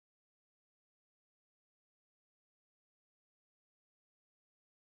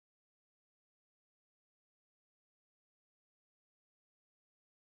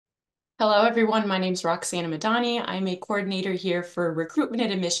Hello, everyone. My name is Roxana Madani. I'm a coordinator here for recruitment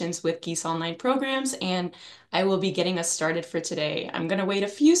and admissions with Gies Online Programs, and I will be getting us started for today. I'm going to wait a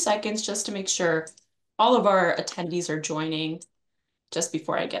few seconds just to make sure all of our attendees are joining just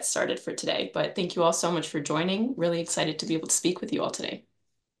before I get started for today. But thank you all so much for joining. Really excited to be able to speak with you all today.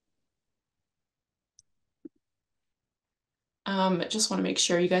 Just want to make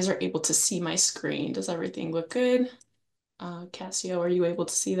sure you guys are able to see my screen. Does everything look good? Cassio, are you able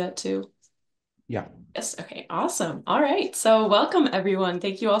to see that too? Yeah, Yes, okay, awesome. All right, so welcome everyone.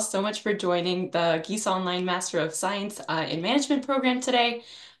 Thank you all so much for joining the Geese Online Master of Science in Management program today.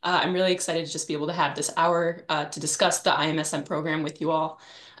 I'm really excited to just be able to have this hour to discuss the iMSM program with you all.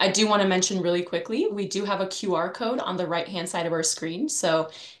 I do want to mention really quickly, we do have a QR code on the right-hand side of our screen. So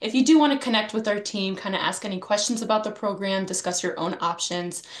if you do want to connect with our team, kind of ask any questions about the program, discuss your own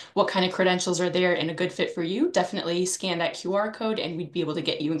options, what kind of credentials are there and a good fit for you, definitely scan that QR code and we'd be able to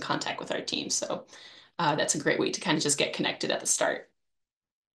get you in contact with our team. So that's a great way to kind of just get connected at the start.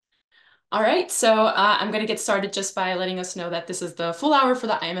 All right, so I'm going to get started just by letting us know that this is the full hour for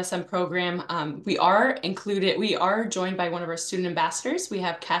the iMSM program. We are joined by one of our student ambassadors. We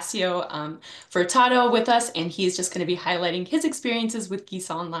have Cassio Furtado with us, and he's just going to be highlighting his experiences with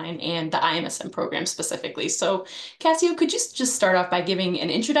Geese Online and the iMSM program specifically. So, Cassio, could you just start off by giving an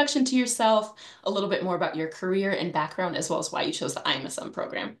introduction to yourself, a little bit more about your career and background, as well as why you chose the iMSM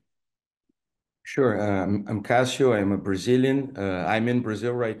program? sure. I'm Cássio. I'm a Brazilian. I'm in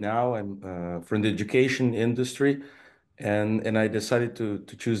Brazil right now. I'm from the education industry, and I decided to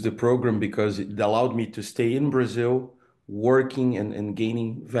choose the program because it allowed me to stay in Brazil, working and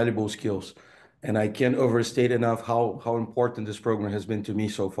gaining valuable skills. And I can't overstate enough how important this program has been to me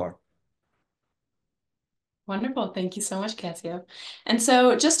so far. Wonderful. Thank you so much, Cassio. And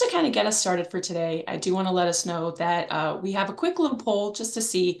so, just to kind of get us started for today, I do want to let us know that we have a quick little poll just to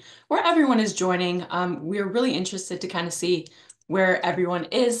see where everyone is joining. We're really interested to kind of see where everyone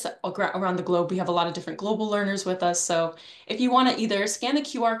is around the globe. We have a lot of different global learners with us. So, if you want to either scan the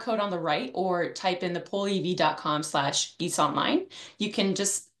QR code on the right or type in the pollev.com/geeseonline, you can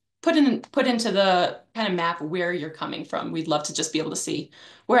just put into the kind of map where you're coming from. We'd love to just be able to see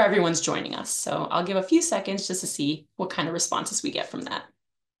where everyone's joining us. So I'll give a few seconds just to see what kind of responses we get from that.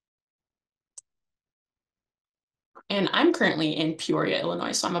 And I'm currently in Peoria,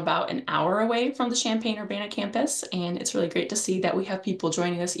 Illinois, so I'm about an hour away from the Champaign-Urbana campus, and it's really great to see that we have people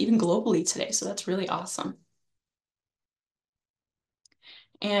joining us even globally today, so that's really awesome.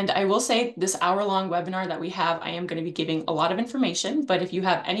 And I will say this hour-long webinar that we have, I am going to be giving a lot of information, but if you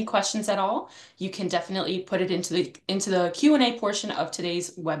have any questions at all, you can definitely put it into the Q&A portion of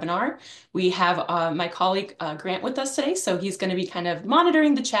today's webinar. We have my colleague Grant with us today, so he's going to be kind of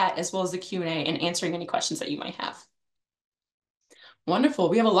monitoring the chat as well as the Q&A and answering any questions that you might have. Wonderful.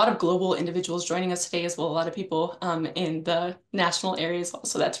 We have a lot of global individuals joining us today as well, a lot of people in the national area as well,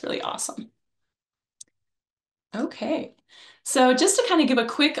 so that's really awesome. Okay. So just to kind of give a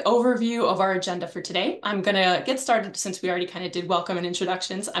quick overview of our agenda for today, I'm going to get started since we already kind of did welcome and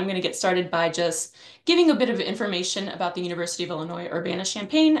introductions. I'm going to get started by just giving a bit of information about the University of Illinois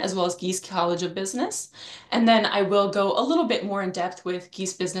Urbana-Champaign as well as Gies College of Business. And then I will go a little bit more in depth with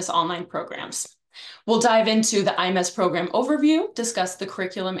Gies Business online programs. We'll dive into the IMS program overview, discuss the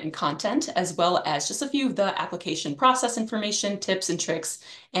curriculum and content, as well as just a few of the application process information, tips and tricks,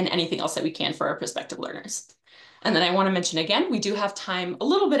 and anything else that we can for our prospective learners. And then I want to mention again, we do have time a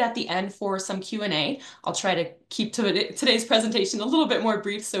little bit at the end for some Q&A. I'll try to keep today's presentation a little bit more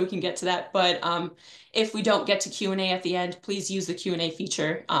brief so we can get to that. But if we don't get to Q&A at the end, please use the Q&A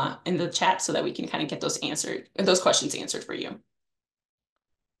feature in the chat so that we can kind of get those questions answered for you.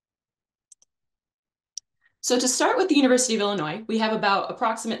 So to start with the University of Illinois, we have about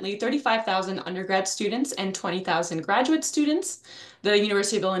approximately 35,000 undergrad students and 20,000 graduate students. The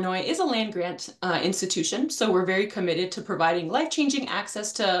University of Illinois is a land-grant institution, so we're very committed to providing life-changing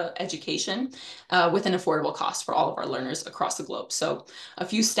access to education with an affordable cost for all of our learners across the globe. So a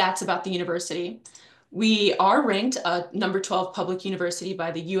few stats about the university. We are ranked a number 12 public university by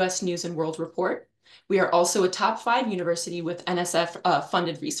the U.S. News and World Report. We are also a top 5 university with NSF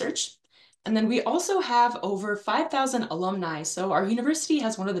funded research. And then we also have over 5,000 alumni. So our university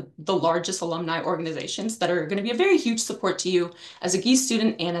has one of the largest alumni organizations that are going to be a very huge support to you as a Gies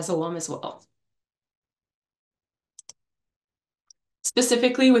student and as alum as well.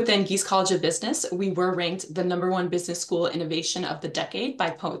 Specifically within Gies College of Business, we were ranked the #1 business school innovation of the decade by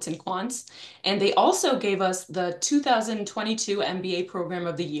Poets and Quants. And they also gave us the 2022 MBA Program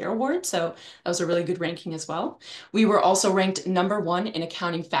of the Year award. So that was a really good ranking as well. We were also ranked #1 in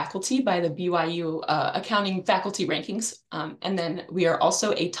accounting faculty by the BYU Accounting Faculty Rankings. And then we are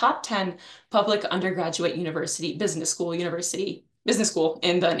also a top 10 public undergraduate business school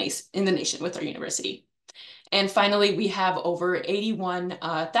in the nation with our university. And finally, we have over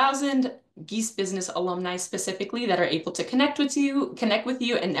 81,000 Geese Business alumni specifically that are able to connect with you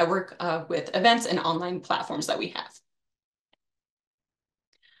and network with events and online platforms that we have.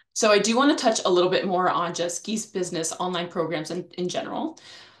 So I do want to touch a little bit more on just Geese Business online programs in general.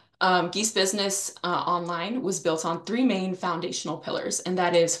 Geese Business Online was built on three main foundational pillars, and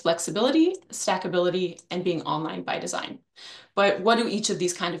that is flexibility, stackability, and being online by design. But what do each of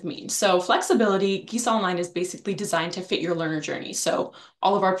these kind of mean? So flexibility, Geese Online is basically designed to fit your learner journey. So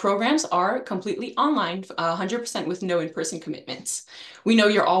all of our programs are completely online, 100% with no in-person commitments. We know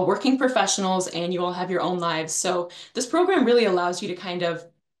you're all working professionals and you all have your own lives. So this program really allows you to kind of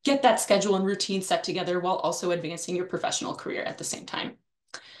get that schedule and routine set together while also advancing your professional career at the same time.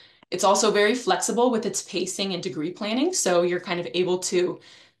 It's also very flexible with its pacing and degree planning. So you're kind of able to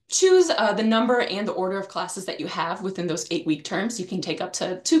choose the number and the order of classes that you have within those 8-week terms. You can take up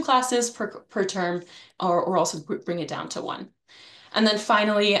to 2 classes per term or also bring it down to 1. And then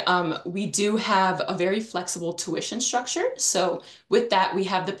finally, we do have a very flexible tuition structure. So with that, we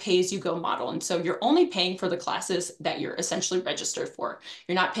have the pay-as-you-go model. And so you're only paying for the classes that you're essentially registered for.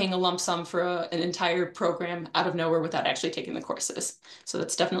 You're not paying a lump sum for an entire program out of nowhere without actually taking the courses. So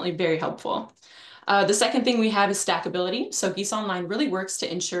that's definitely very helpful. The second thing we have is stackability. So Geese Online really works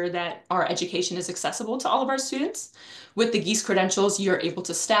to ensure that our education is accessible to all of our students. With the Geese credentials, you're able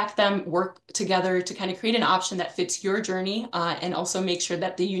to stack them, work together to kind of create an option that fits your journey and also make sure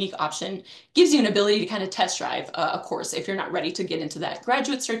that the unique option gives you an ability to kind of test drive a course if you're not ready to get into that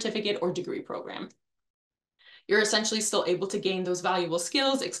graduate certificate or degree program. You're essentially still able to gain those valuable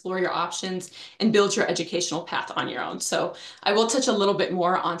skills, explore your options, and build your educational path on your own. So I will touch a little bit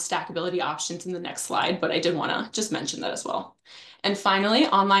more on stackability options in the next slide, but I did want to just mention that as well. And finally,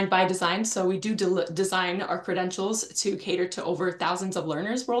 online by design. So we do design our credentials to cater to over thousands of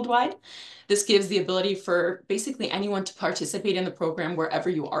learners worldwide. This gives the ability for basically anyone to participate in the program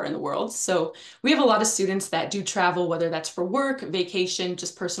wherever you are in the world. So we have a lot of students that do travel, whether that's for work, vacation,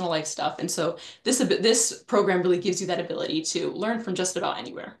 just personal life stuff. And so this program really gives you that ability to learn from just about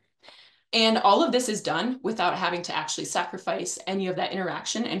anywhere. And all of this is done without having to actually sacrifice any of that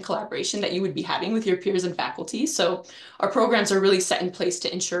interaction and collaboration that you would be having with your peers and faculty. So our programs are really set in place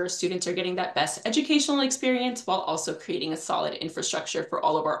to ensure students are getting that best educational experience while also creating a solid infrastructure for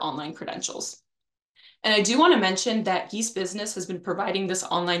all of our online credentials. And I do want to mention that Geese Business has been providing this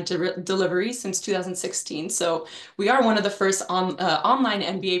online delivery since 2016. So we are one of the first online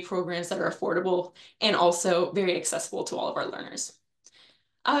MBA programs that are affordable and also very accessible to all of our learners.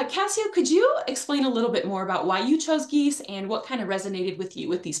 Cassio, could you explain a little bit more about why you chose Geese and what kind of resonated with you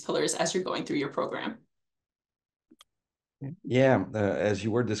with these pillars as you're going through your program? Yeah, as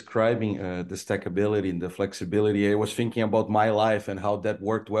you were describing the stackability and the flexibility, I was thinking about my life and how that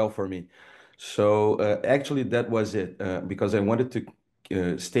worked well for me. So actually, that was it because I wanted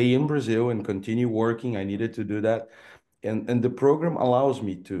to stay in Brazil and continue working. I needed to do that, and the program allows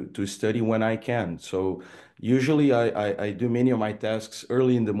me to study when I can. So usually I do many of my tasks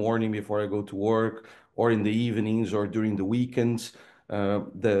early in the morning before I go to work, or in the evenings, or during the weekends.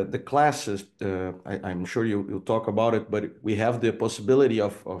 The classes, I'm sure you'll talk about it, but we have the possibility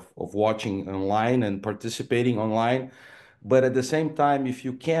of watching online and participating online. But at the same time, if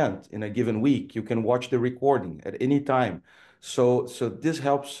you can't in a given week, you can watch the recording at any time. So this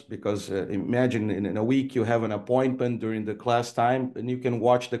helps because imagine in a week you have an appointment during the class time and you can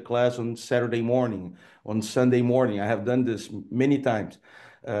watch the class on Saturday morning, on Sunday morning. I have done this many times.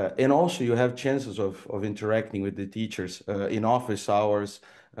 And also you have chances of interacting with the teachers in office hours,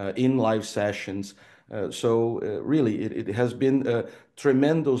 in live sessions. So really, it has been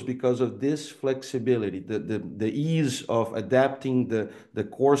tremendous because of this flexibility, the ease of adapting the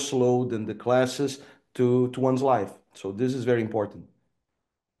course load and the classes to one's life. So this is very important.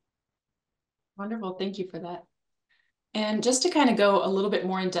 Wonderful. Thank you for that. And just to kind of go a little bit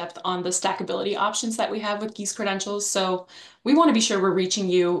more in depth on the stackability options that we have with Geese credentials. So we want to be sure we're reaching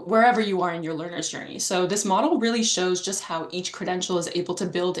you wherever you are in your learner's journey. So this model really shows just how each credential is able to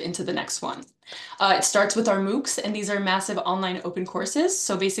build into the next one. It starts with our MOOCs, and these are massive online open courses.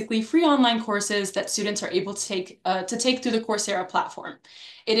 So basically free online courses that students are able to take through the Coursera platform.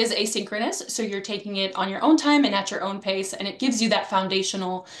 It is asynchronous, so you're taking it on your own time and at your own pace, and it gives you that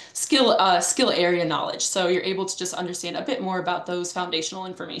foundational skill area knowledge. So you're able to just understand a bit more about those foundational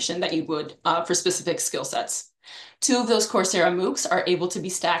information that you would for specific skill sets. Two of those Coursera MOOCs are able to be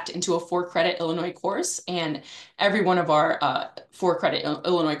stacked into a 4-credit Illinois course, and every one of our 4-credit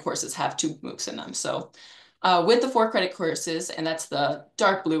Illinois courses have 2 MOOCs in them. So with the 4-credit courses, and that's the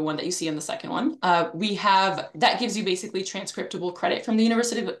dark blue one that you see in the second one, we have that gives you basically transcriptable credit from the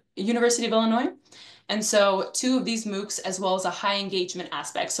University of Illinois. And so 2 of these MOOCs, as well as a high engagement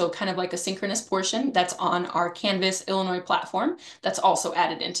aspect, so kind of like a synchronous portion that's on our Canvas Illinois platform, that's also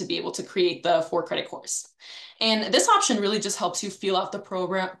added in to be able to create the 4-credit course. And this option really just helps you feel out the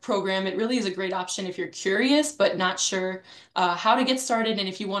program. It really is a great option if you're curious but not sure how to get started, and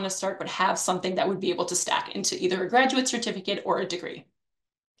if you want to start but have something that would be able to stack into either a graduate certificate or a degree.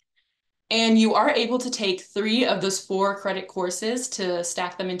 And you are able to take 3 of those 4-credit courses to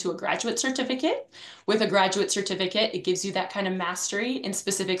stack them into a graduate certificate. With a graduate certificate, it gives you that kind of mastery in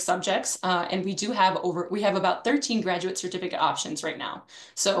specific subjects. And we have about 13 graduate certificate options right now.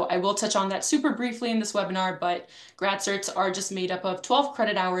 So I will touch on that super briefly in this webinar, but grad certs are just made up of 12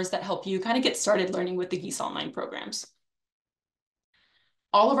 credit hours that help you kind of get started learning with the Geese Online programs.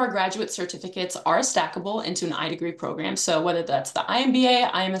 All of our graduate certificates are stackable into an iDegree program. So whether that's the IMBA,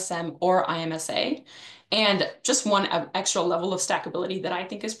 iMSM, or IMSA. And just one extra level of stackability that I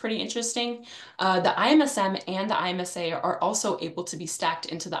think is pretty interesting. The IMSM and the IMSA are also able to be stacked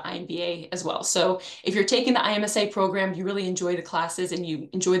into the IMBA as well. So if you're taking the IMSA program, you really enjoy the classes and you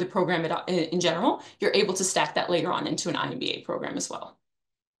enjoy the program in general, you're able to stack that later on into an IMBA program as well.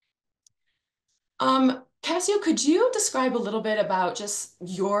 Cassio, could you describe a little bit about just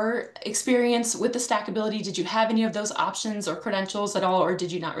your experience with the stackability? Did you have any of those options or credentials at all, or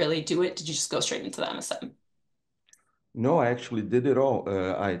did you not really do it? Did you just go straight into the MSM? No, I actually did it all.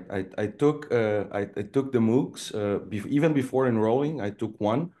 I took the MOOCs even before enrolling. I took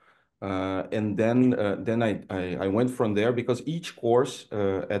one, and then I went from there because each course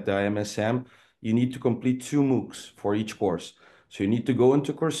at the IMSM you need to complete 2 MOOCs for each course. So you need to go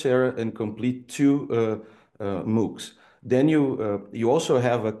into Coursera and complete 2 MOOCs. Then you also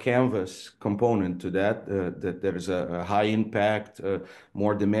have a Canvas component to that. That there is a high impact,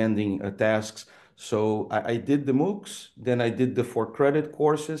 more demanding tasks. So I did the MOOCs, then I did the 4-credit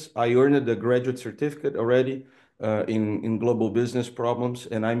courses. I earned a graduate certificate already in global business problems,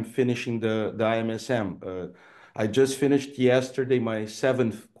 and I'm finishing the IMSM. I just finished yesterday my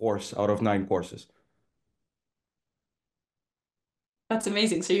 7th course out of 9 courses. That's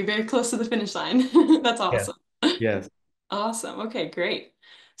amazing. So you're very close to the finish line. That's Yeah. awesome. Yes. Awesome. Okay, great.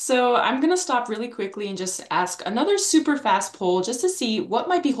 So I'm going to stop really quickly and just ask another super fast poll just to see what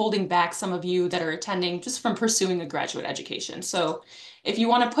might be holding back some of you that are attending just from pursuing a graduate education. So if you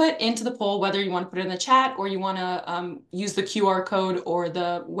want to put into the poll, whether you want to put it in the chat or you want to use the QR code or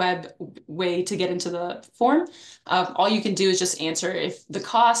the web way to get into the form, all you can do is just answer if the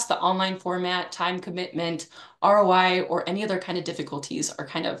cost, the online format, time commitment, ROI, or any other kind of difficulties are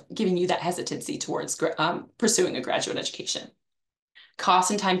kind of giving you that hesitancy towards pursuing a graduate education.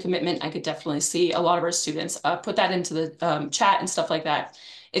 Cost and time commitment, I could definitely see a lot of our students put that into the chat and stuff like that.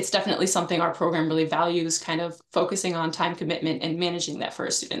 It's definitely something our program really values, kind of focusing on time commitment and managing that for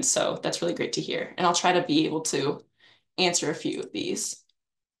our students. So that's really great to hear. And I'll try to be able to answer a few of these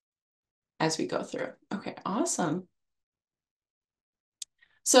as we go through. Okay, awesome.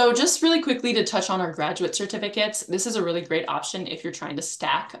 So just really quickly to touch on our graduate certificates, this is a really great option if you're trying to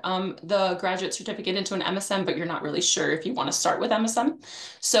stack the graduate certificate into an MSM, but you're not really sure if you want to start with MSM.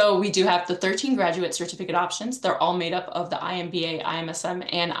 So we do have the 13 graduate certificate options. They're all made up of the IMBA, IMSM,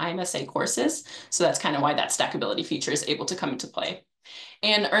 and IMSA courses. So that's kind of why that stackability feature is able to come into play.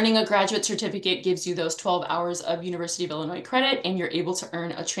 And earning a graduate certificate gives you those 12 hours of University of Illinois credit, and you're able to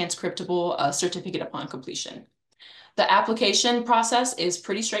earn a transcriptable certificate upon completion. The application process is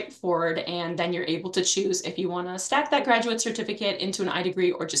pretty straightforward, and then you're able to choose if you want to stack that graduate certificate into an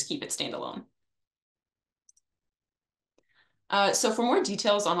iDegree or just keep it standalone. So for more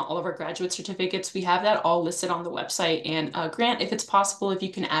details on all of our graduate certificates, we have that all listed on the website. And Grant, if it's possible, if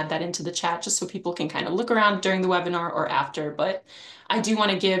you can add that into the chat just so people can kind of look around during the webinar or after. But I do want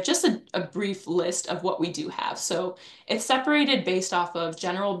to give just a brief list of what we do have. So it's separated based off of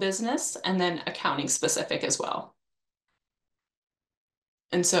general business and then accounting specific as well.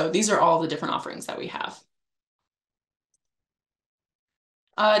 And so these are all the different offerings that we have.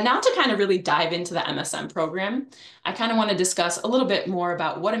 Now to kind of really dive into the MSM program, I kind of want to discuss a little bit more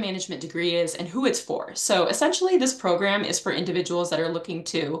about what a management degree is and who it's for. So essentially, this program is for individuals that are looking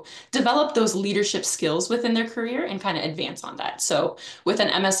to develop those leadership skills within their career and kind of advance on that. So with an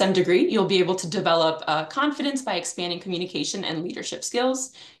MSM degree, you'll be able to develop confidence by expanding communication and leadership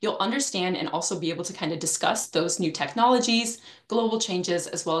skills. You'll understand and also be able to kind of discuss those new technologies, global changes,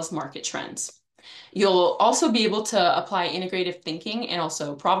 as well as market trends. You'll also be able to apply integrative thinking and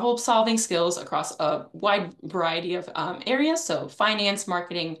also problem solving skills across a wide variety of areas. So finance,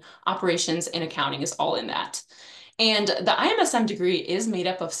 marketing, operations, and accounting is all in that. And the iMSM degree is made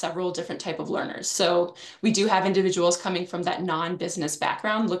up of several different type of learners. So we do have individuals coming from that non-business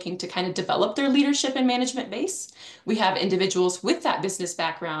background looking to kind of develop their leadership and management base. We have individuals with that business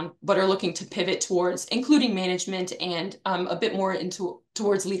background, but are looking to pivot towards including management and a bit more into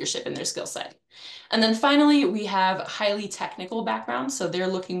towards leadership in their skill set. And then finally, we have highly technical backgrounds. So they're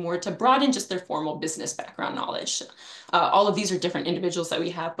looking more to broaden just their formal business background knowledge. All of these are different individuals that we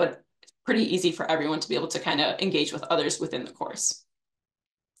have, but pretty easy for everyone to be able to kind of engage with others within the course.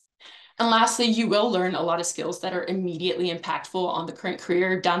 And lastly, you will learn a lot of skills that are immediately impactful on the current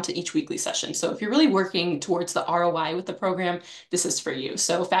career down to each weekly session. So if you're really working towards the ROI with the program, this is for you.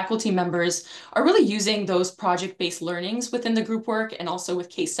 So faculty members are really using those project-based learnings within the group work and also with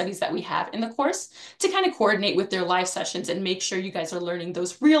case studies that we have in the course to kind of coordinate with their live sessions and make sure you guys are learning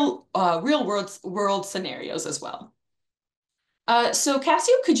those real world scenarios as well. So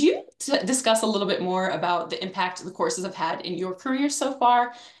Cassio, could you discuss a little bit more about the impact the courses have had in your career so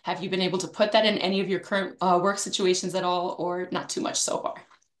far? Have you been able to put that in any of your current work situations at all, or not too much so far?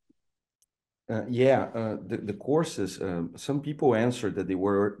 The courses, some people answered that they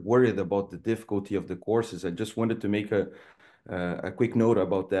were worried about the difficulty of the courses. I just wanted to make a quick note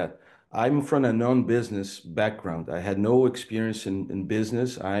about that. I'm from a non-business background. I had no experience in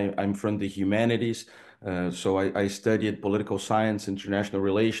business. I'm from the humanities. So I studied political science, international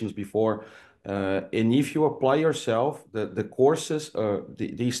relations before. And if you apply yourself, the courses,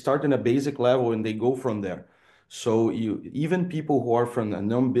 they start in a basic level and they go from there. So even people who are from a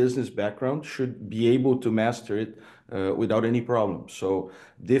non-business background should be able to master it without any problem. So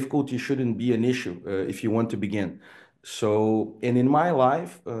difficulty shouldn't be an issue if you want to begin. So, and in my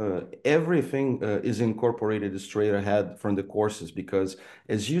life, everything is incorporated straight ahead from the courses because,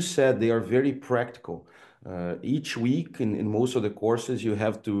 as you said, they are very practical. Each week in most of the courses, you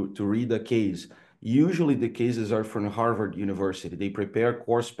have to read a case. Usually the cases are from Harvard University. They prepare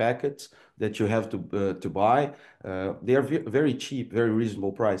course packets that you have to buy. They are very cheap, very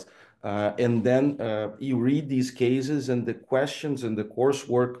reasonable price. And then you read these cases and the questions and the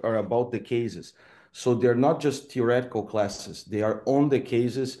coursework are about the cases. So they're not just theoretical classes. They are on the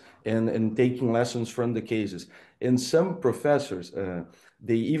cases and taking lessons from the cases. And some professors,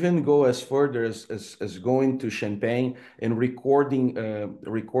 they even go as further as going to Champaign and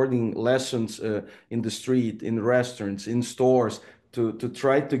recording lessons in the street, in restaurants, in stores, to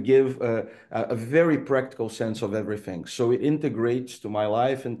try to give a very practical sense of everything. So it integrates to my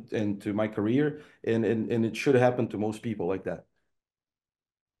life and to my career, and it should happen to most people like that.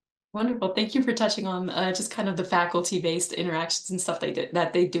 Wonderful. Thank you for touching on just kind of the faculty-based interactions and stuff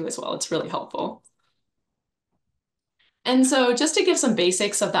that they do as well. It's really helpful. And so just to give some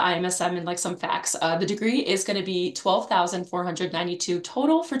basics of the iMSM and like some facts, the degree is going to be 12,492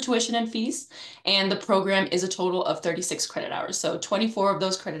 total for tuition and fees. And the program is a total of 36 credit hours. So 24 of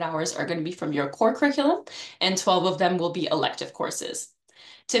those credit hours are going to be from your core curriculum and 12 of them will be elective courses.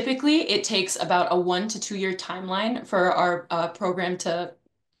 Typically, it takes about a 1 to 2 year timeline for our program to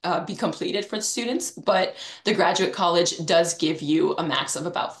be completed for the students, but the graduate college does give you a max of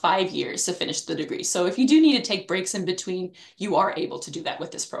about 5 years to finish the degree. So if you do need to take breaks in between, you are able to do that with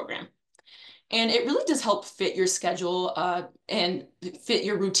this program. And it really does help fit your schedule and fit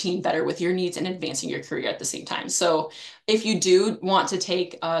your routine better with your needs and advancing your career at the same time. So if you do want to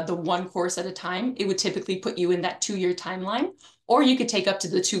take the one course at a time, it would typically put you in that 2 year timeline. Or you could take up to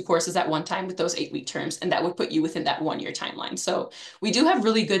the 2 courses at one time with those 8 week terms, and that would put you within that 1 year timeline. So we do have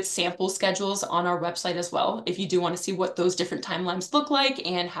really good sample schedules on our website as well, if you do want to see what those different timelines look like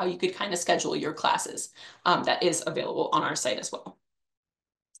and how you could kind of schedule your classes. That is available on our site as well.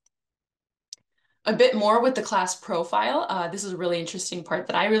 A bit more with the class profile. This is a really interesting part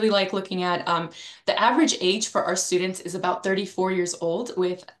that I really like looking at. The average age for our students is about 34 years old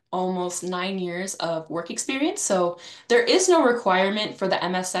with almost 9 years of work experience. So there is no requirement for the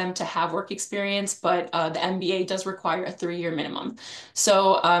MSM to have work experience, but the MBA does require a 3-year minimum.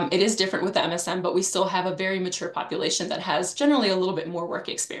 So it is different with the MSM, but we still have a very mature population that has generally a little bit more work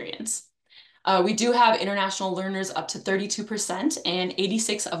experience. We do have international learners up to 32%, and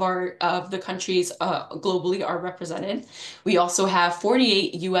 86 of the countries globally are represented. We also have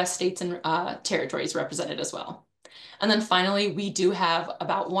 48 US states and territories represented as well. And then finally, we do have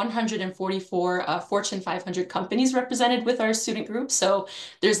about 144 Fortune 500 companies represented with our student group. So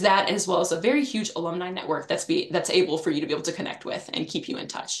there's that, as well as a very huge alumni network that's able for you to be able to connect with and keep you in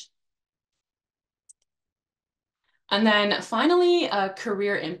touch. And then finally,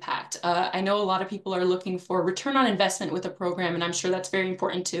 career impact. I know a lot of people are looking for return on investment with a program, and I'm sure that's very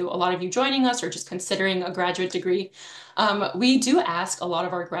important to a lot of you joining us or just considering a graduate degree. We do ask a lot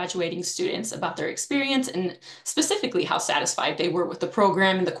of our graduating students about their experience and specifically how satisfied they were with the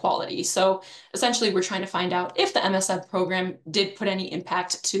program and the quality. So essentially, we're trying to find out if the MSF program did put any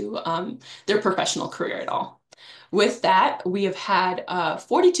impact to their professional career at all. With that, we have had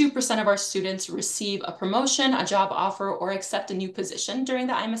 42% of our students receive a promotion, a job offer, or accept a new position during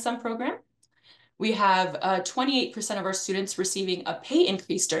the iMSM program. We have 28% of our students receiving a pay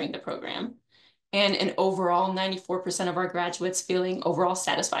increase during the program, and an overall 94% of our graduates feeling overall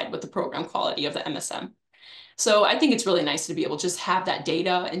satisfied with the program quality of the MSM. So I think it's really nice to be able to just have that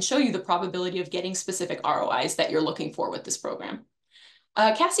data and show you the probability of getting specific ROIs that you're looking for with this program.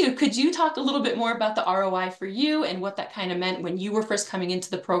 Cassio, could you talk a little bit more about the ROI for you and what that kind of meant when you were first coming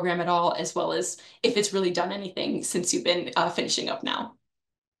into the program at all, as well as if it's really done anything since you've been finishing up now?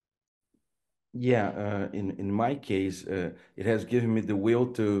 Yeah, in my case, it has given me the will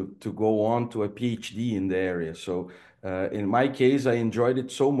to go on to a PhD in the area. So, in my case, I enjoyed it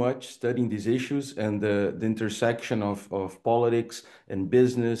so much studying these issues and the intersection of politics and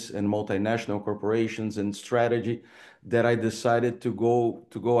business and multinational corporations and strategy that I decided to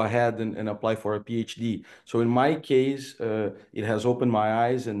go ahead and apply for a PhD. So, in my case, it has opened my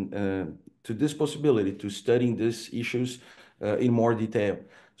eyes and to this possibility to studying these issues in more detail.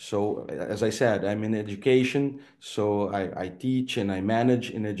 So as I said, I'm in education, so I teach and I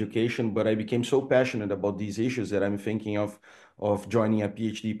manage in education, but I became so passionate about these issues that I'm thinking of joining a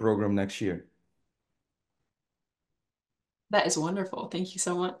PhD program next year. That is wonderful. Thank you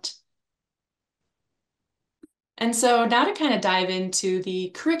so much. And so now to kind of dive into the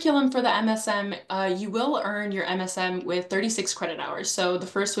curriculum for the MSM, you will earn your MSM with 36 credit hours. So the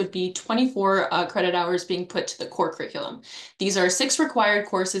first would be 24 credit hours being put to the core curriculum. These are 6 required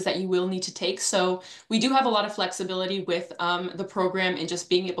courses that you will need to take. So we do have a lot of flexibility with the program and just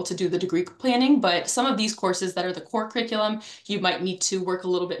being able to do the degree planning. But some of these courses that are the core curriculum, you might need to work a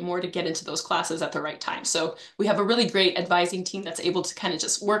little bit more to get into those classes at the right time. So we have a really great advising team that's able to kind of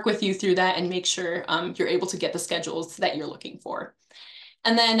just work with you through that and make sure you're able to get the schedules that you're looking for.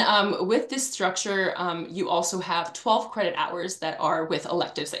 And then with this structure, you also have 12 credit hours that are with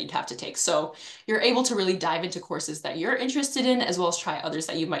electives that you'd have to take. So you're able to really dive into courses that you're interested in, as well as try others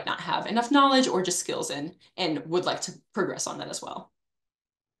that you might not have enough knowledge or just skills in and would like to progress on that as well.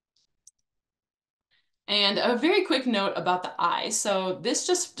 And a very quick note about the I. So this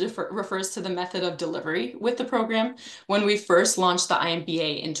just refers to the method of delivery with the program. When we first launched the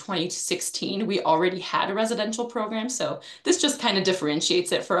IMBA in 2016, we already had a residential program. So this just kind of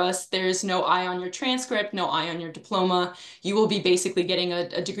differentiates it for us. There's no I on your transcript, no I on your diploma. You will be basically getting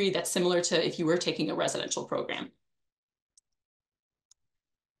a degree that's similar to if you were taking a residential program.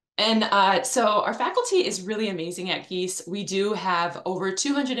 And so our faculty is really amazing at Gies. We do have over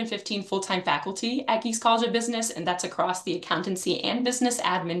 215 full-time faculty at Gies College of Business, and that's across the accountancy and business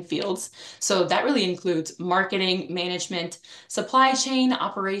admin fields. So that really includes marketing, management, supply chain,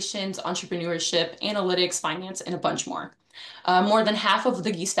 operations, entrepreneurship, analytics, finance, and a bunch more. More than half of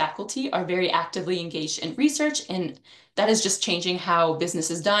the Gies faculty are very actively engaged in research, and that is just changing how business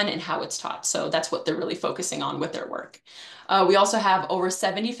is done and how it's taught. So that's what they're really focusing on with their work. We also have over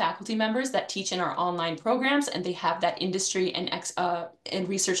 70 faculty members that teach in our online programs, and they have that industry and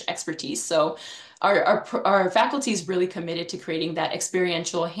research expertise. So our faculty is really committed to creating that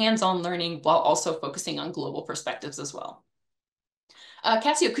experiential, hands-on learning while also focusing on global perspectives as well.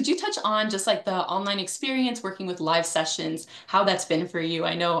 Cassio, could you touch on just like the online experience working with live sessions, how that's been for you?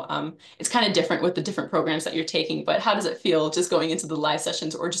 I know it's kind of different with the different programs that you're taking, but how does it feel just going into the live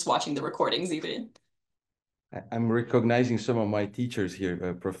sessions or just watching the recordings even? I'm recognizing some of my teachers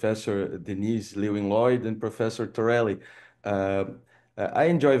here, Professor Denise Lewin-Lloyd and Professor Torelli. Uh, I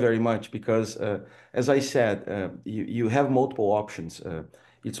enjoy very much because, as I said, you have multiple options.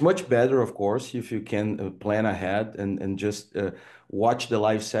 It's much better, of course, if you can plan ahead and just watch the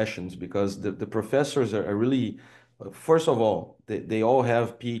live sessions because the professors are really, first of all, they all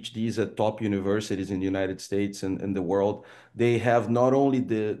have PhDs at top universities in the United States and the world. They have not only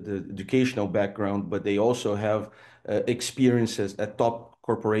the educational background, but they also have experiences at top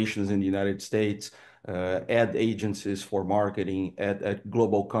corporations in the United States, ad agencies for marketing at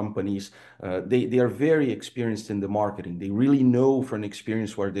global companies. They are very experienced in the marketing. They really know from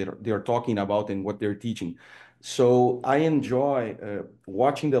experience what they're talking about and what they're teaching. So I enjoy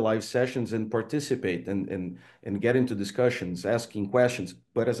watching the live sessions and participate and get into discussions, asking questions.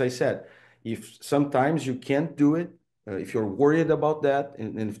 But as I said, if sometimes you can't do it, if you're worried about that,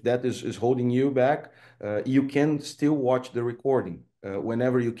 and if that is holding you back, you can still watch the recording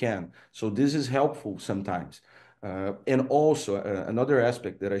whenever you can. So this is helpful sometimes. And also another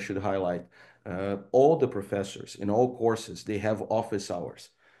aspect that I should highlight, all the professors in all courses, they have office hours.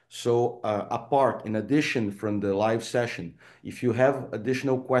 So apart, in addition from the live session, if you have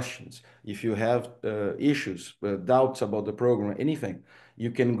additional questions, if you have issues, doubts about the program, anything, you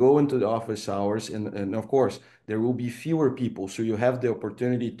can go into the office hours and of course, there will be fewer people. So you have the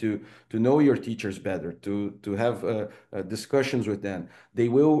opportunity to know your teachers better, to have discussions with them. They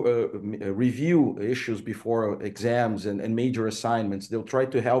will review issues before exams and major assignments. They'll try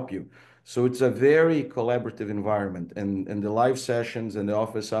to help you. So it's a very collaborative environment, and the live sessions and the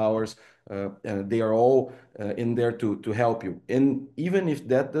office hours, they are all in there to help you. And even if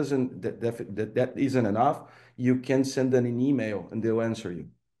that doesn't that isn't enough, you can send them an email and they'll answer you.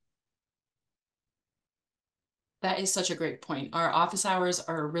 That is such a great point. Our office hours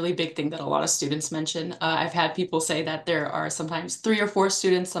are a really big thing that a lot of students mention. I've had people say that there are sometimes 3 or 4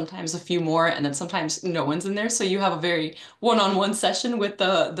 students, sometimes a few more, and then sometimes no one's in there. So you have a very one-on-one session with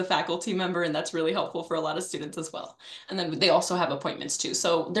the faculty member, and that's really helpful for a lot of students as well. And then they also have appointments too.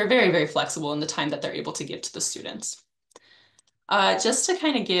 So they're very, very flexible in the time that they're able to give to the students. Just to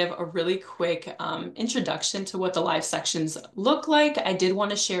kind of give a really quick introduction to what the live sections look like, I did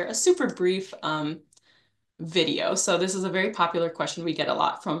want to share a super brief video. So this is a very popular question we get a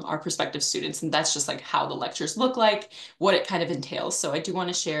lot from our prospective students, and that's just like how the lectures look like, what it kind of entails. So I do want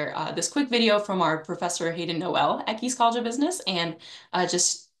to share this quick video from our professor Hayden Noel at Gies College of Business and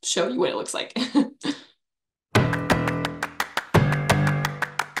just show you what it looks like.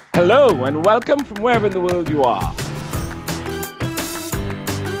 Hello and welcome from wherever in the world you are.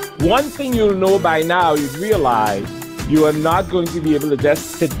 One thing you'll know by now is realize you are not going to be able to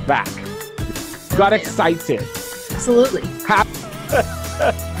just sit back. Got excited. Absolutely.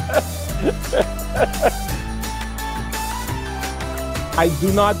 I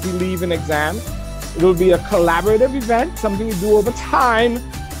do not believe in exams. It will be a collaborative event, something you do over time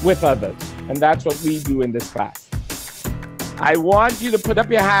with others. And that's what we do in this class. I want you to put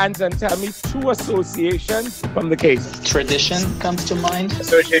up your hands and tell me 2 associations from the case. Tradition comes to mind.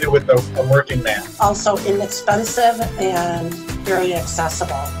 Associated with a working man. Also inexpensive and very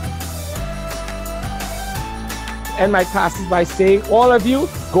accessible. End my classes by saying, all of you,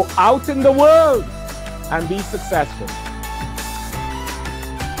 go out in the world and be successful.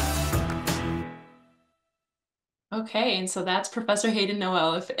 Okay, and so that's Professor Hayden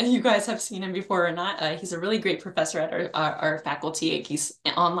Noel. If you guys have seen him before or not, he's a really great professor at our faculty at Gies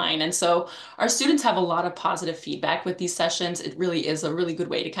Online. And so our students have a lot of positive feedback with these sessions. It really is a really good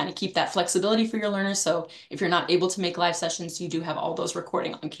way to kind of keep that flexibility for your learners. So if you're not able to make live sessions, you do have all those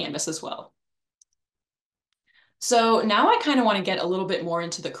recording on Canvas as well. So now I kind of want to get a little bit more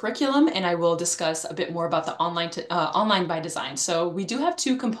into the curriculum, and I will discuss a bit more about the online by design. So we do have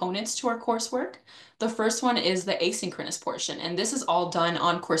 2 components to our coursework. The first one is the asynchronous portion, and this is all done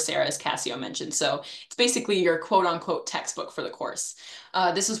on Coursera, as Cassio mentioned. So it's basically your quote unquote textbook for the course.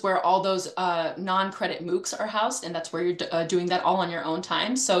 This is where all those non-credit MOOCs are housed, and that's where you're doing that all on your own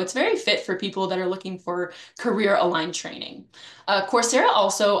time. So it's very fit for people that are looking for career-aligned training. Coursera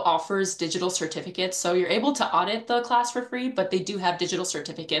also offers digital certificates, so you're able to audit the class for free, but they do have digital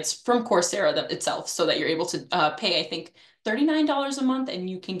certificates from Coursera itself so that you're able to pay, I think, $39 a month and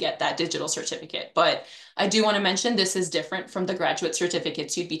you can get that digital certificate. But I do want to mention this is different from the graduate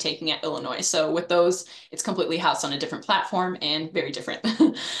certificates you'd be taking at Illinois. So with those, it's completely housed on a different platform and very different.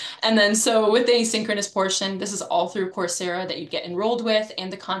 And then so with the asynchronous portion, this is all through Coursera that you get enrolled with,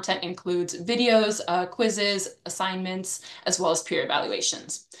 and the content includes videos, quizzes, assignments, as well as peer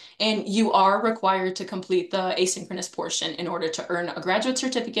evaluations. And you are required to complete the asynchronous portion in order to earn a graduate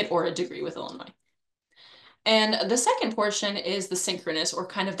certificate or a degree with Illinois. And the second portion is the synchronous or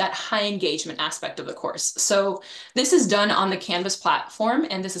kind of that high engagement aspect of the course. So this is done on the Canvas platform,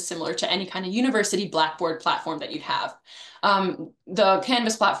 and this is similar to any kind of university Blackboard platform that you'd have. The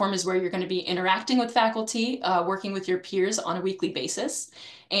Canvas platform is where you're going to be interacting with faculty, working with your peers on a weekly basis.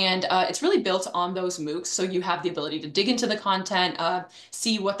 And it's really built on those MOOCs, so you have the ability to dig into the content,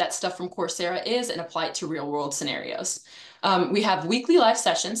 see what that stuff from Coursera is, and apply it to real world scenarios. We have weekly live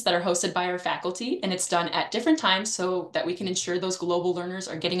sessions that are hosted by our faculty, and it's done at different times so that we can ensure those global learners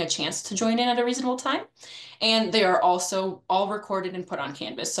are getting a chance to join in at a reasonable time. And they are also all recorded and put on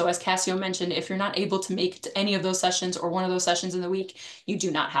Canvas. So as Cassio mentioned, if you're not able to make it to any of those sessions or one of those sessions in the week, you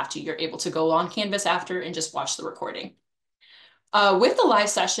do not have to. You're able to go on Canvas after and just watch the recording. With the live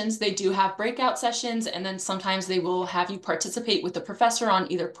sessions, they do have breakout sessions, and then sometimes they will have you participate with the professor on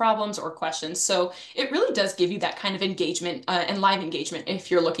either problems or questions. So it really does give you that kind of engagement and live engagement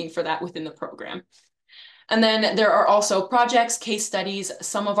if you're looking for that within the program. And then there are also projects, case studies.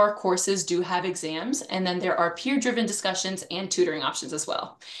 Some of our courses do have exams, and then there are peer-driven discussions and tutoring options as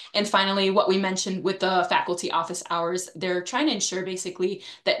well. And finally, what we mentioned with the faculty office hours, they're trying to ensure basically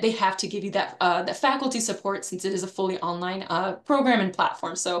that they have to give you that faculty support since it is a fully online program and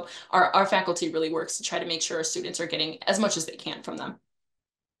platform. So our faculty really works to try to make sure our students are getting as much as they can from them.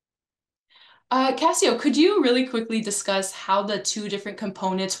 Cassio, could you really quickly discuss how the two different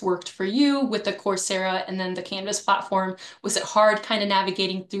components worked for you with the Coursera and then the Canvas platform? Was it hard kind of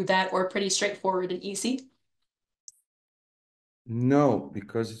navigating through that or pretty straightforward and easy? No,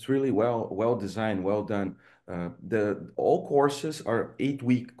 because it's really well designed, well done. All courses are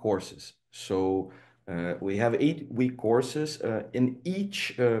 8-week courses. So we have 8-week courses, and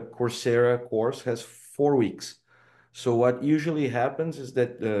each Coursera course has 4 weeks. So what usually happens is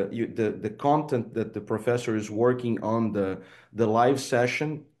that the content that the professor is working on the live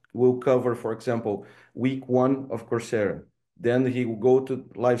session will cover, for example, week 1 of Coursera. Then he will go to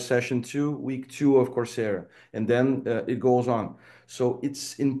live session 2, week 2 of Coursera, and then it goes on. So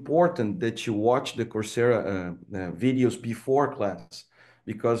it's important that you watch the Coursera videos before class,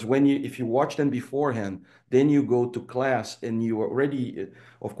 because if you watch them beforehand, then you go to class and you already,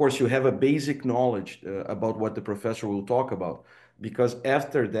 of course, you have a basic knowledge about what the professor will talk about. Because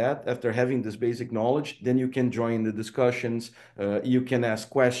after that, after having this basic knowledge, then you can join the discussions, you can ask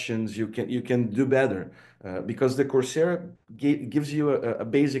questions, you can do better. Because the Coursera gives you a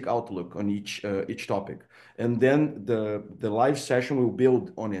basic outlook on each topic, and then the live session will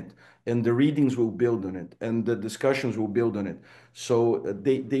build on it, and the readings will build on it, and the discussions will build on it. So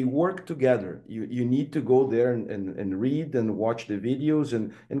they work together. You need to go there and read and watch the videos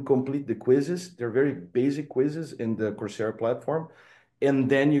and complete the quizzes. They're very basic quizzes in the Coursera platform. And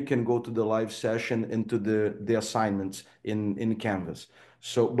then you can go to the live session and to the assignments in Canvas.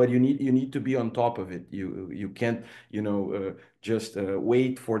 So, but you need to be on top of it. You can't, just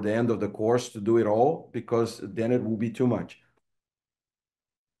wait for the end of the course to do it all, because then it will be too much.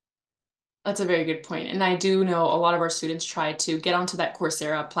 That's a very good point. And I do know a lot of our students try to get onto that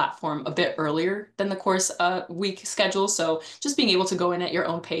Coursera platform a bit earlier than the course week schedule. So just being able to go in at your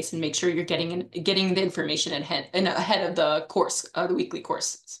own pace and make sure you're getting the information ahead of the course, the weekly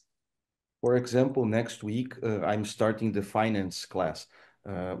courses. For example, next week I'm starting the finance class,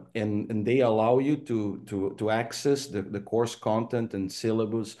 and they allow you to access the course content and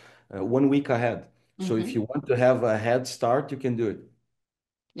syllabus 1 week ahead. So if you want to have a head start, you can do it.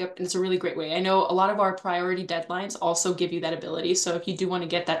 Yep, and it's a really great way. I know a lot of our priority deadlines also give you that ability. So if you do want to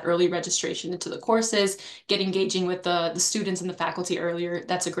get that early registration into the courses, get engaging with the students and the faculty earlier,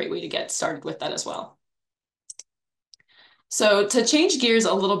 that's a great way to get started with that as well. So to change gears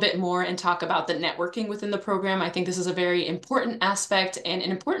a little bit more and talk about the networking within the program, I think this is a very important aspect and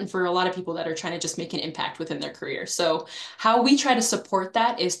important for a lot of people that are trying to just make an impact within their career. So how we try to support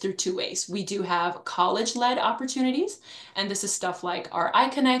that is through 2 ways. We do have college-led opportunities, and this is stuff like our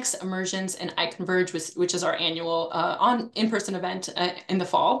iConnects, Immersions, and iConverge, which is our annual in-person event in the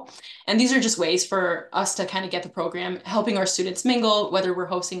fall. And these are just ways for us to kind of get the program helping our students mingle, whether we're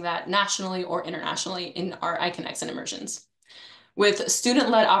hosting that nationally or internationally in our iConnects and Immersions. With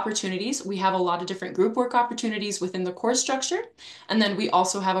student-led opportunities, we have a lot of different group work opportunities within the course structure. And then we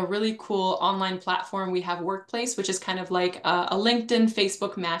also have a really cool online platform. We have Workplace, which is kind of like a LinkedIn,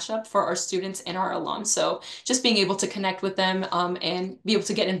 Facebook mashup for our students and our alums. So just being able to connect with them and be able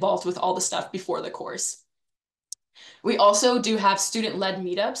to get involved with all the stuff before the course. We also do have student-led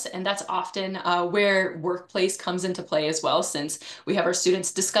meetups, and that's often where Workplace comes into play as well, since we have our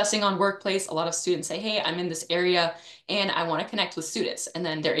students discussing on Workplace. A lot of students say, hey, I'm in this area and I want to connect with students. And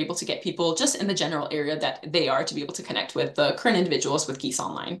then they're able to get people just in the general area that they are to be able to connect with the current individuals with Gies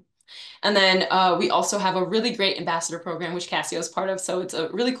Online. And then we also have a really great ambassador program, which Cassio is part of. So it's a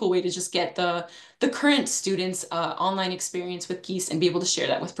really cool way to just get the current students' online experience with Gies and be able to share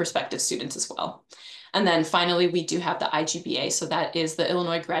that with prospective students as well. And then finally, we do have the IGBA. So that is the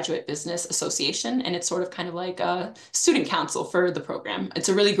Illinois Graduate Business Association. And it's sort of kind of like a student council for the program. It's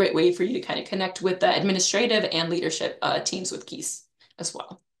a really great way for you to kind of connect with the administrative and leadership teams with Gies as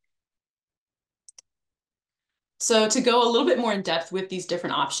well. So to go a little bit more in depth with these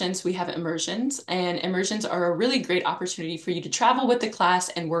different options, we have immersions, and immersions are a really great opportunity for you to travel with the class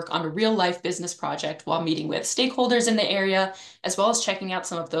and work on a real life business project while meeting with stakeholders in the area, as well as checking out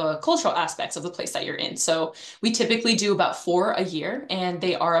some of the cultural aspects of the place that you're in. So we typically do about 4 a year, and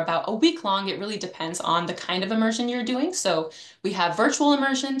they are about a week long. It really depends on the kind of immersion you're doing. So we have virtual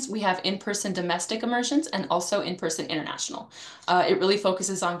immersions, we have in-person domestic immersions, and also in-person international. It really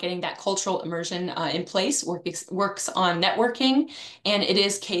focuses on getting that cultural immersion in place, works on networking, and it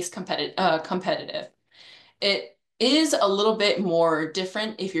is case competitive. It is a little bit more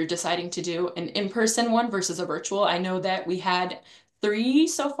different if you're deciding to do an in-person one versus a virtual. I know that we had 3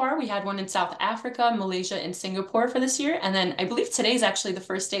 so far. We had one in South Africa, Malaysia, and Singapore for this year. And then I believe today is actually the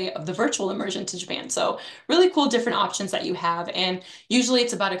first day of the virtual immersion to Japan. So really cool different options that you have. And usually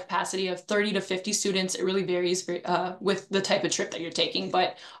it's about a capacity of 30 to 50 students. It really varies with the type of trip that you're taking,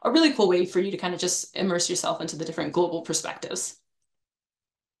 but a really cool way for you to kind of just immerse yourself into the different global perspectives.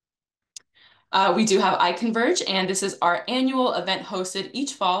 We do have iConverge, and this is our annual event hosted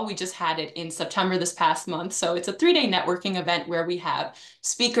each fall. We just had it in September this past month. So it's a 3-day networking event where we have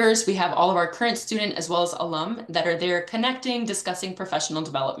speakers, we have all of our current student as well as alum that are there connecting, discussing professional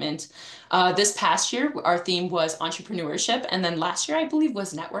development. This past year, our theme was entrepreneurship, and then last year, I believe,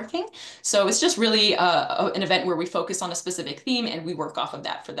 was networking. So it's just really an event where we focus on a specific theme and we work off of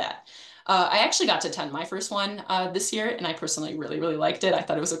that for that. I actually got to attend my first one this year, and I personally really, really liked it. I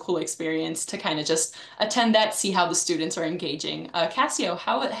thought it was a cool experience to kind of just attend that, see how the students are engaging. Cassio,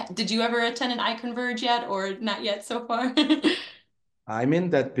 did you ever attend an iConverge yet, or not yet so far? I'm in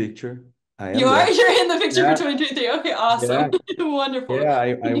that picture. I You am are? there. You're in the picture Yeah, for 2023. Okay, yeah, awesome. Wonderful.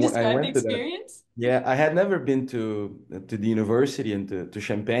 yeah. Can you I describe the went to that. experience? Yeah, I had never been to the university and to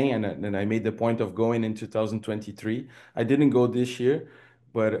Champaign, and I made the point of going in 2023. I didn't go this year,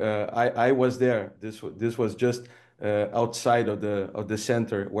 but I was there. This was just outside of the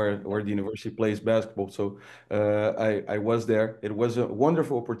center where the university plays basketball. So I was there. It was a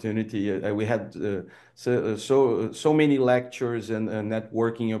wonderful opportunity. We had so many lectures and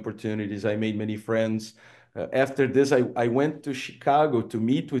networking opportunities. I made many friends. After this, I went to Chicago to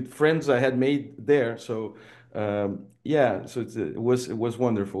meet with friends I had made there. So yeah, so it was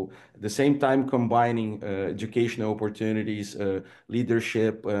wonderful. At the same time, combining educational opportunities,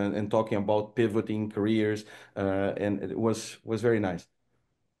 leadership, and talking about pivoting careers, and it was very nice.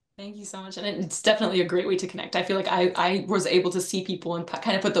 Thank you so much. And it's definitely a great way to connect. I feel like I was able to see people and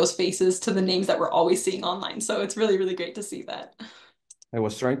kind of put those faces to the names that we're always seeing online. So it's really, really great to see that. I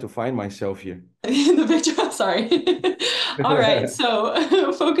was trying to find myself here. In the picture, sorry. All right,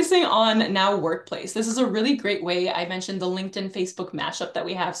 so focusing on now workplace. This is a really great way. I mentioned the LinkedIn Facebook mashup that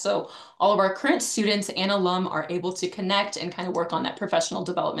we have. So all of our current students and alum are able to connect and kind of work on that professional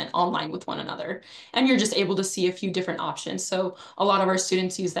development online with one another. And you're just able to see a few different options. So a lot of our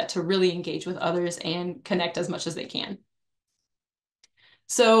students use that to really engage with others and connect as much as they can.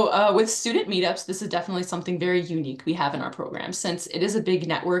 So with student meetups, this is definitely something very unique we have in our program, since it is a big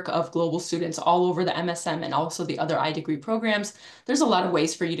network of global students all over the MSM and also the other iDegree programs. There's a lot of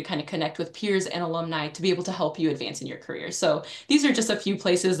ways for you to kind of connect with peers and alumni to be able to help you advance in your career. So these are just a few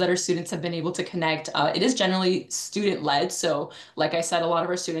places that our students have been able to connect. It is generally student-led. So like I said, a lot of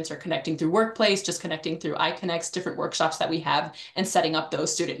our students are connecting through Workplace, just connecting through iConnects, different workshops that we have, and setting up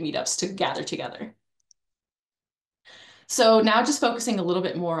those student meetups to gather together. So now just focusing a little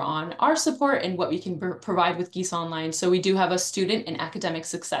bit more on our support and what we can provide with Gies Online. So we do have a student and academic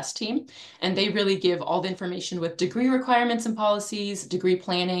success team, and they really give all the information with degree requirements and policies, degree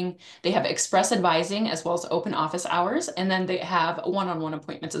planning. They have express advising as well as open office hours, and then they have one-on-one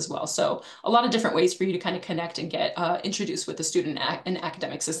appointments as well. So a lot of different ways for you to kind of connect and get introduced with the student and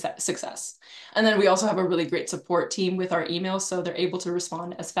academic success. And then we also have a really great support team with our emails, so they're able to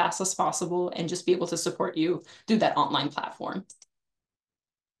respond as fast as possible and just be able to support you through that online platform.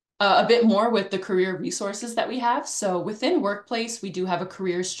 A bit more with the career resources that we have. So within Workplace, we do have a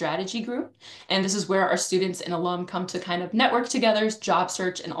career strategy group, and this is where our students and alum come to kind of network together, job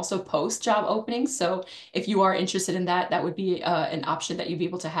search, and also post job openings. So if you are interested in that, that would be an option that you'd be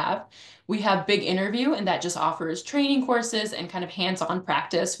able to have. We have Big Interview, and that just offers training courses and kind of hands-on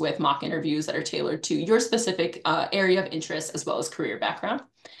practice with mock interviews that are tailored to your specific area of interest as well as career background.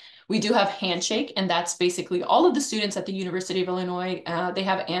 We do have Handshake, and that's basically all of the students at the University of Illinois. They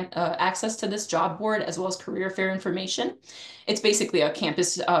have access to this job board as well as career fair information. It's basically a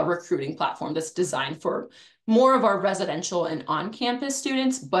campus recruiting platform that's designed for more of our residential and on-campus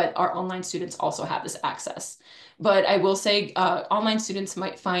students, but our online students also have this access. But I will say online students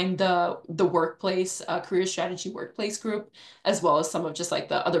might find the workplace, career strategy workplace group, as well as some of just like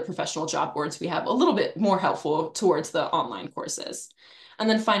the other professional job boards we have a little bit more helpful towards the online courses. And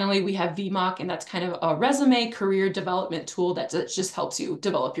then finally, we have VMOC, and that's kind of a resume career development tool that just helps you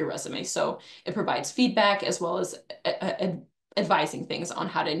develop your resume. So it provides feedback as well as advising things on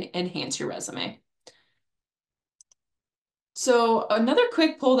how to enhance your resume. So another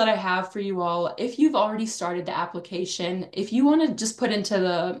quick poll that I have for you all, if you've already started the application, if you want to just put into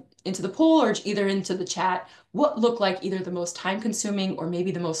the poll or either into the chat, what looked like either the most time-consuming or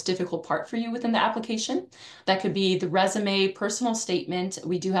maybe the most difficult part for you within the application. That could be the resume, personal statement.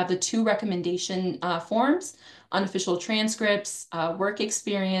 We do have the 2 recommendation forms, unofficial transcripts, work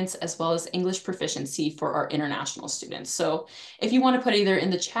experience, as well as English proficiency for our international students. So if you want to put either in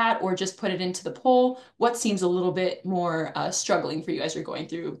the chat or just put it into the poll, what seems a little bit more struggling for you as you're going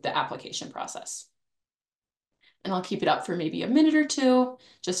through the application process? And I'll keep it up for maybe a minute or 2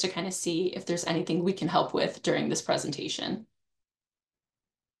 just to kind of see if there's anything we can help with during this presentation.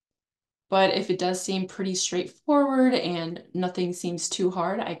 But if it does seem pretty straightforward and nothing seems too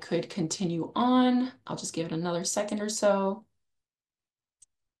hard, I could continue on. I'll just give it another second or so.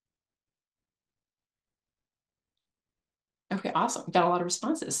 Okay, awesome. Got a lot of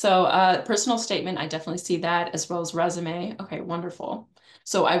responses. So personal statement, I definitely see that, as well as resume. Okay, wonderful.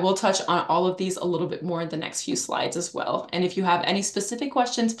 So I will touch on all of these a little bit more in the next few slides as well. And if you have any specific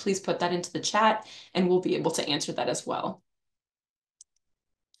questions, please put that into the chat and we'll be able to answer that as well.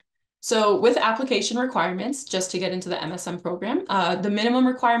 So with application requirements, just to get into the MSM program, the minimum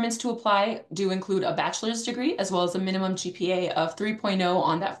requirements to apply do include a bachelor's degree, as well as a minimum GPA of 3.0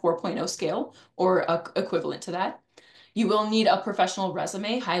 on that 4.0 scale, or equivalent to that. You will need a professional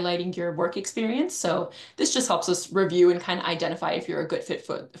resume highlighting your work experience. So this just helps us review and kind of identify if you're a good fit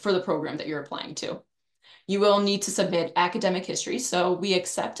for the program that you're applying to. You will need to submit academic history. So we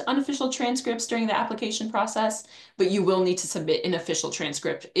accept unofficial transcripts during the application process, but you will need to submit an official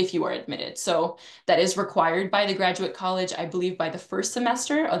transcript if you are admitted. So that is required by the graduate college, I believe, by the first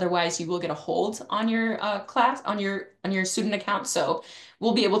semester. Otherwise, you will get a hold on your class, on your student account. So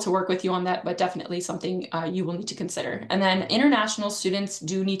we'll be able to work with you on that, but definitely something you will need to consider. And then international students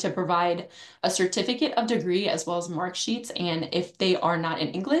do need to provide a certificate of degree as well as mark sheets. And if they are not in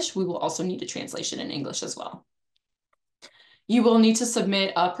English, we will also need a translation in English as well. You will need to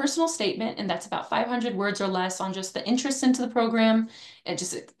submit a personal statement, and that's about 500 words or less on just the interest into the program and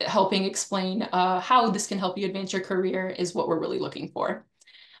just helping explain how this can help you advance your career is what we're really looking for.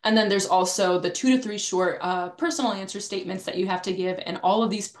 And then there's also the 2 to 3 short personal answer statements that you have to give, and all of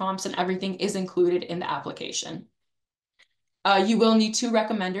these prompts and everything is included in the application. You will need 2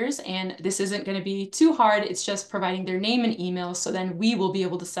 recommenders, and this isn't going to be too hard. It's just providing their name and email, so then we will be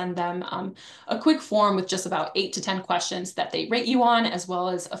able to send them a quick form with just about 8 to 10 questions that they rate you on, as well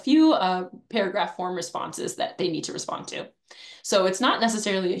as a few paragraph form responses that they need to respond to. So it's not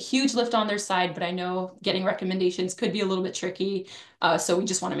necessarily a huge lift on their side, but I know getting recommendations could be a little bit tricky. So we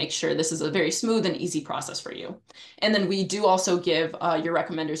just want to make sure this is a very smooth and easy process for you. And then we do also give your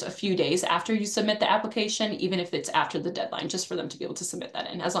recommenders a few days after you submit the application, even if it's after the deadline, just for them to be able to submit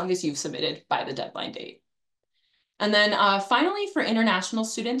that in, as long as you've submitted by the deadline date. And then finally, for international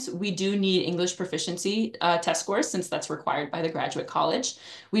students, we do need English proficiency test scores, since that's required by the graduate college.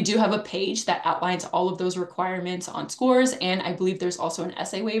 We do have a page that outlines all of those requirements on scores, and I believe there's also an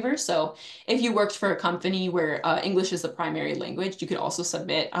essay waiver. So if you worked for a company where English is the primary language, you could also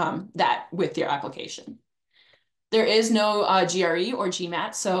submit that with your application. There is no GRE or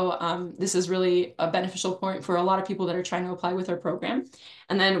GMAT, so this is really a beneficial point for a lot of people that are trying to apply with our program.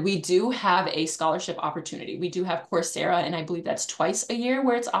 And then we do have a scholarship opportunity. We do have Coursera, and I believe that's twice a year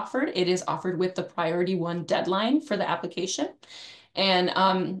where it's offered. It is offered with the Priority 1 deadline for the application. And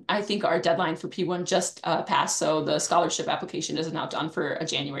I think our deadline for P1 just passed, so the scholarship application is now done for a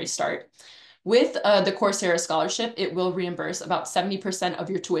January start. With the Coursera scholarship, it will reimburse about 70% of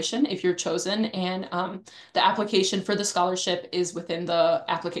your tuition if you're chosen, and the application for the scholarship is within the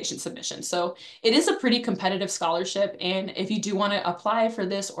application submission. So it is a pretty competitive scholarship, and if you do want to apply for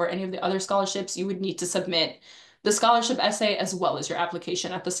this or any of the other scholarships, you would need to submit the scholarship essay as well as your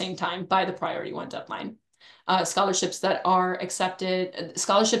application at the same time by the Priority 1 deadline. Scholarships are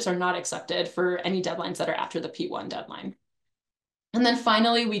not accepted for any deadlines that are after the P1 deadline. And then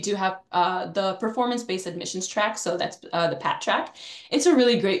finally, we do have the performance-based admissions track. So that's the PAT track. It's a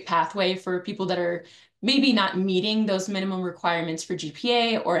really great pathway for people that are maybe not meeting those minimum requirements for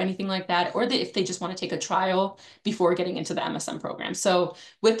GPA or anything like that, or if they just want to take a trial before getting into the MSM program. So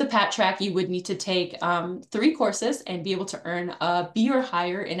with the PAT track, you would need to take 3 courses and be able to earn a B or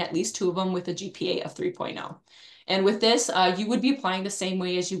higher in at least 2 of them with a GPA of 3.0. And with this, you would be applying the same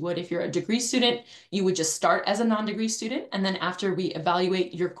way as you would if you're a degree student. You would just start as a non-degree student, and then after we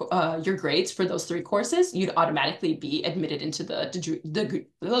evaluate your grades for those 3 courses, you'd automatically be admitted into the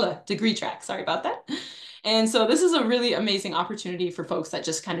degree track. Sorry about that. And so this is a really amazing opportunity for folks that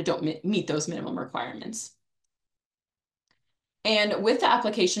just kind of don't meet those minimum requirements. And with the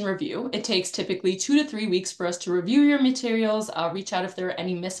application review, it takes typically 2 to 3 weeks for us to review your materials, reach out if there are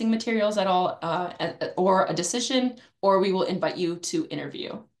any missing materials at all, or a decision, or we will invite you to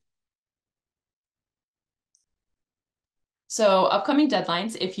interview. So upcoming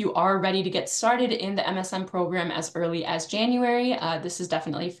deadlines, if you are ready to get started in the MSM program as early as January, this is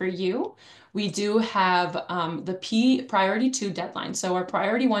definitely for you. We do have the Priority 2 deadline. So our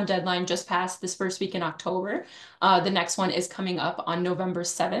Priority 1 deadline just passed this first week in October. The next one is coming up on November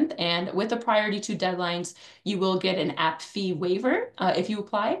 7th. And with the Priority 2 deadlines, you will get an app fee waiver if you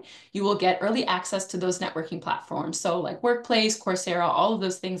apply. You will get early access to those networking platforms. So like Workplace, Coursera, all of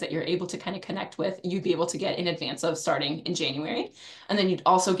those things that you're able to kind of connect with, you'd be able to get in advance of starting in January. And then you'd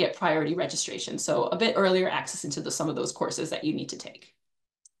also get priority registration. So a bit earlier access into some of those courses that you need to take.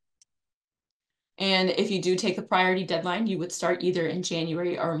 And if you do take the priority deadline, you would start either in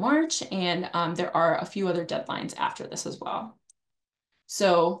January or March. And there are a few other deadlines after this as well.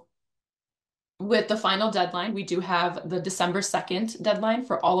 So with the final deadline, we do have the December 2nd deadline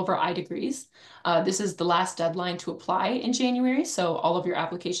for all of our iDegrees. This is the last deadline to apply in January. So all of your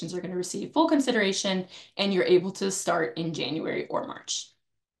applications are going to receive full consideration and you're able to start in January or March.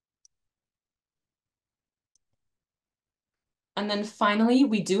 And then finally,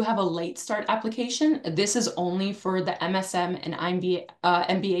 we do have a late start application. This is only for the MSM and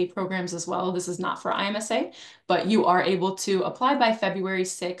MBA programs as well. This is not for iMSA, but you are able to apply by February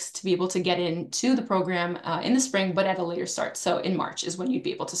 6th to be able to get into the program in the spring, but at a later start. So in March is when you'd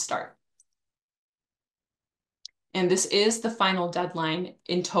be able to start. And this is the final deadline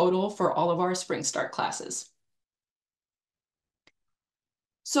in total for all of our spring start classes.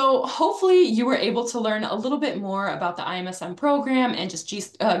 So hopefully you were able to learn a little bit more about the iMSM program and just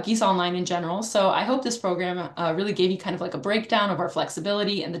Gies Online in general. So I hope this program really gave you kind of like a breakdown of our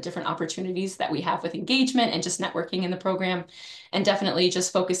flexibility and the different opportunities that we have with engagement and just networking in the program, and definitely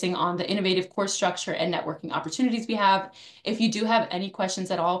just focusing on the innovative course structure and networking opportunities we have. If you do have any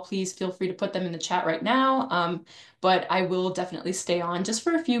questions at all, please feel free to put them in the chat right now. But I will definitely stay on just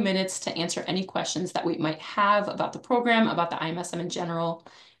for a few minutes to answer any questions that we might have about the program, about the iMSM in general,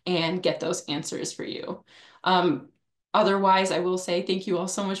 and get those answers for you. Otherwise, I will say thank you all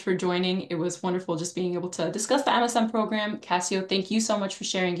so much for joining. It was wonderful just being able to discuss the MSM program. Cassio, thank you so much for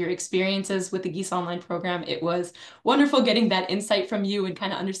sharing your experiences with the Gies Online program. It was wonderful getting that insight from you and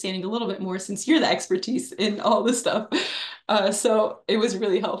kind of understanding a little bit more since you're the expertise in all this stuff. So it was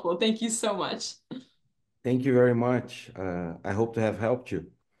really helpful. Thank you so much. Thank you very much. I hope to have helped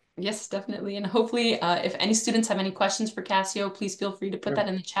you. Yes, definitely. And hopefully, if any students have any questions for Cassio, please feel free to put that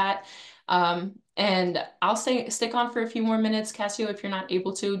in the chat. And I'll stick on for a few more minutes. Cassio, if you're not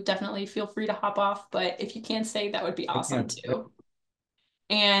able to, definitely feel free to hop off. But if you can stay, that would be awesome too.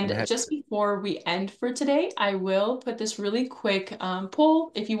 And just before we end for today, I will put this really quick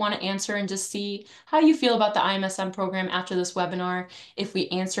poll if you want to answer and just see how you feel about the iMSM program after this webinar. If we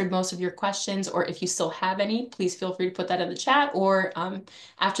answered most of your questions or if you still have any, please feel free to put that in the chat, or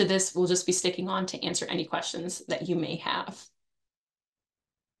after this, we'll just be sticking on to answer any questions that you may have.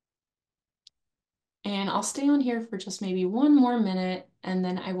 And I'll stay on here for just maybe one more minute, and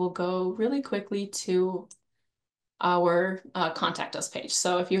then I will go really quickly to our contact us page.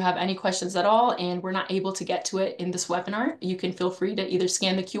 So if you have any questions at all and we're not able to get to it in this webinar, you can feel free to either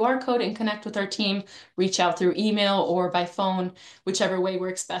scan the QR code and connect with our team, reach out through email or by phone, whichever way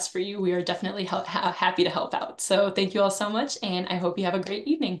works best for you. We are definitely happy to help out. So thank you all so much, and I hope you have a great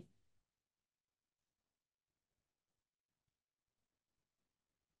evening.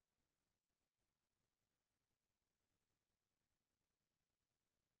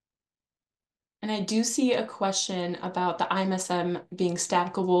 And I do see a question about the iMSM being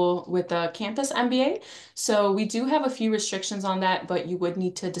stackable with the campus MBA. So we do have a few restrictions on that, but you would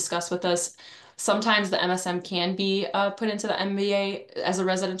need to discuss with us. Sometimes the MSM can be put into the MBA as a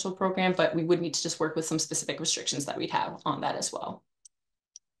residential program, but we would need to just work with some specific restrictions that we'd have on that as well.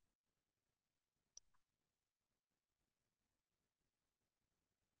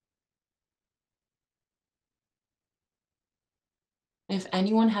 If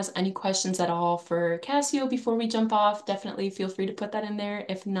anyone has any questions at all for Cassio before we jump off, definitely feel free to put that in there.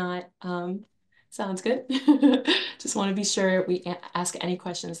 If not, sounds good. Just want to be sure we ask any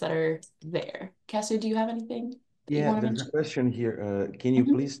questions that are there. Cassio, do you have anything that you Yeah, want to there's a mention? question here. Can you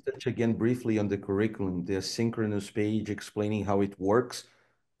please touch again briefly on the curriculum, the synchronous page explaining how it works?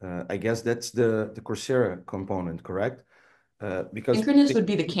 I guess that's the Coursera component, correct? Because Synchronous would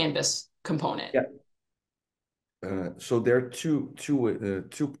be the Canvas component. yeah, so there are two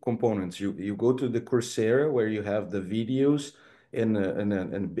components. You go to the Coursera where you have the videos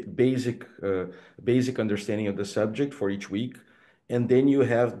and basic understanding of the subject for each week, and then you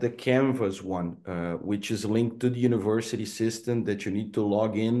have the Canvas one, which is linked to the university system that you need to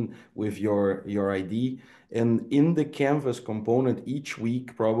log in with your ID. And in the Canvas component, each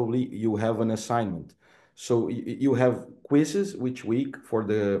week probably you have an assignment. So you have quizzes each week for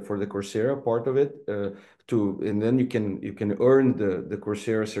the Coursera part of it. And then you can earn the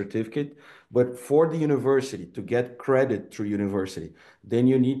Coursera certificate. But for the university to get credit through university, then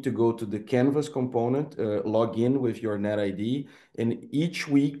you need to go to the Canvas component, log in with your NetID, and each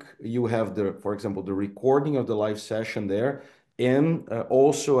week you have for example, the recording of the live session there, and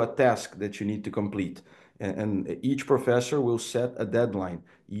also a task that you need to complete. And each professor will set a deadline.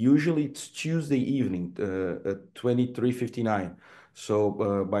 Usually it's Tuesday evening at 23:59. So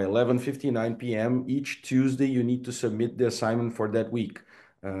by 11:59 p.m. each Tuesday, you need to submit the assignment for that week.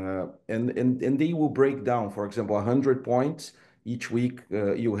 And they will break down, for example, 100 points. Each week,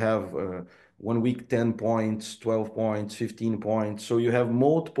 you have 1 week, 10 points, 12 points, 15 points. So you have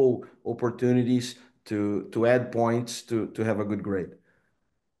multiple opportunities to add points to have a good grade.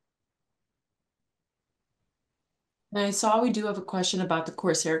 And I saw we do have a question about the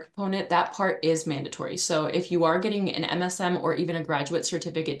Coursera component. That part is mandatory. So if you are getting an MSM or even a graduate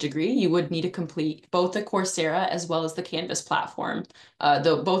certificate degree, you would need to complete both the Coursera as well as the Canvas platform,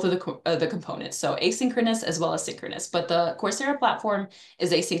 both of the components. So asynchronous as well as synchronous. But the Coursera platform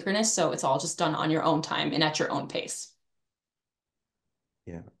is asynchronous, so it's all just done on your own time and at your own pace.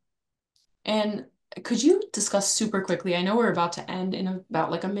 Yeah. And could you discuss super quickly? I know we're about to end in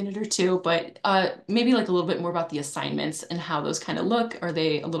about like a minute or two, but maybe like a little bit more about the assignments and how those kind of look. Are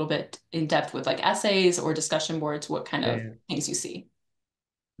they a little bit in depth with like essays or discussion boards? What kind of Yeah. things you see?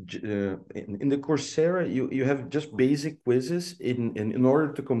 In the Coursera, you have just basic quizzes. In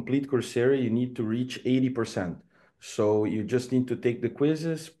order to complete Coursera, you need to reach 80%. So you just need to take the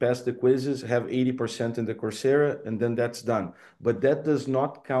quizzes, pass the quizzes, have 80% in the Coursera, and then that's done. But that does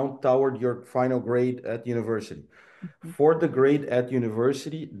not count toward your final grade at university. For the grade at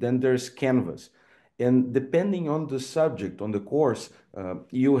university, then there's Canvas. And depending on the subject, on the course,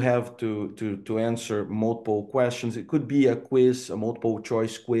 you have to answer multiple questions. It could be a quiz, a multiple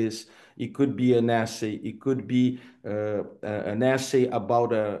choice quiz. It could be an essay. It could be an essay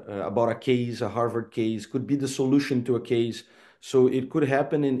about a case, a Harvard case. Could be the solution to a case. So it could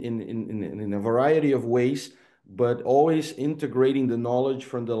happen in a variety of ways, but always integrating the knowledge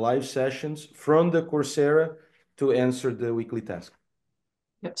from the live sessions from the Coursera to answer the weekly task.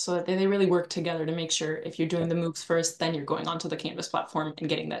 Yep. So that they really work together to make sure if you're doing the MOOCs first, then you're going onto the Canvas platform and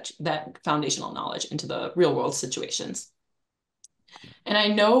getting that foundational knowledge into the real world situations. And I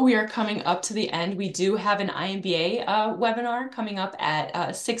know we are coming up to the end. We do have an IMBA webinar coming up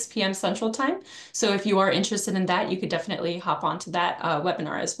at 6 p.m. Central Time. So if you are interested in that, you could definitely hop onto that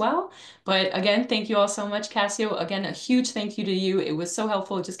webinar as well. But again, thank you all so much, Cassio. Again, a huge thank you to you. It was so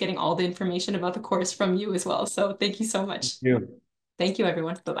helpful just getting all the information about the course from you as well. So thank you so much. Yeah. Thank you,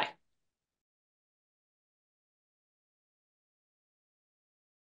 everyone. Bye-bye.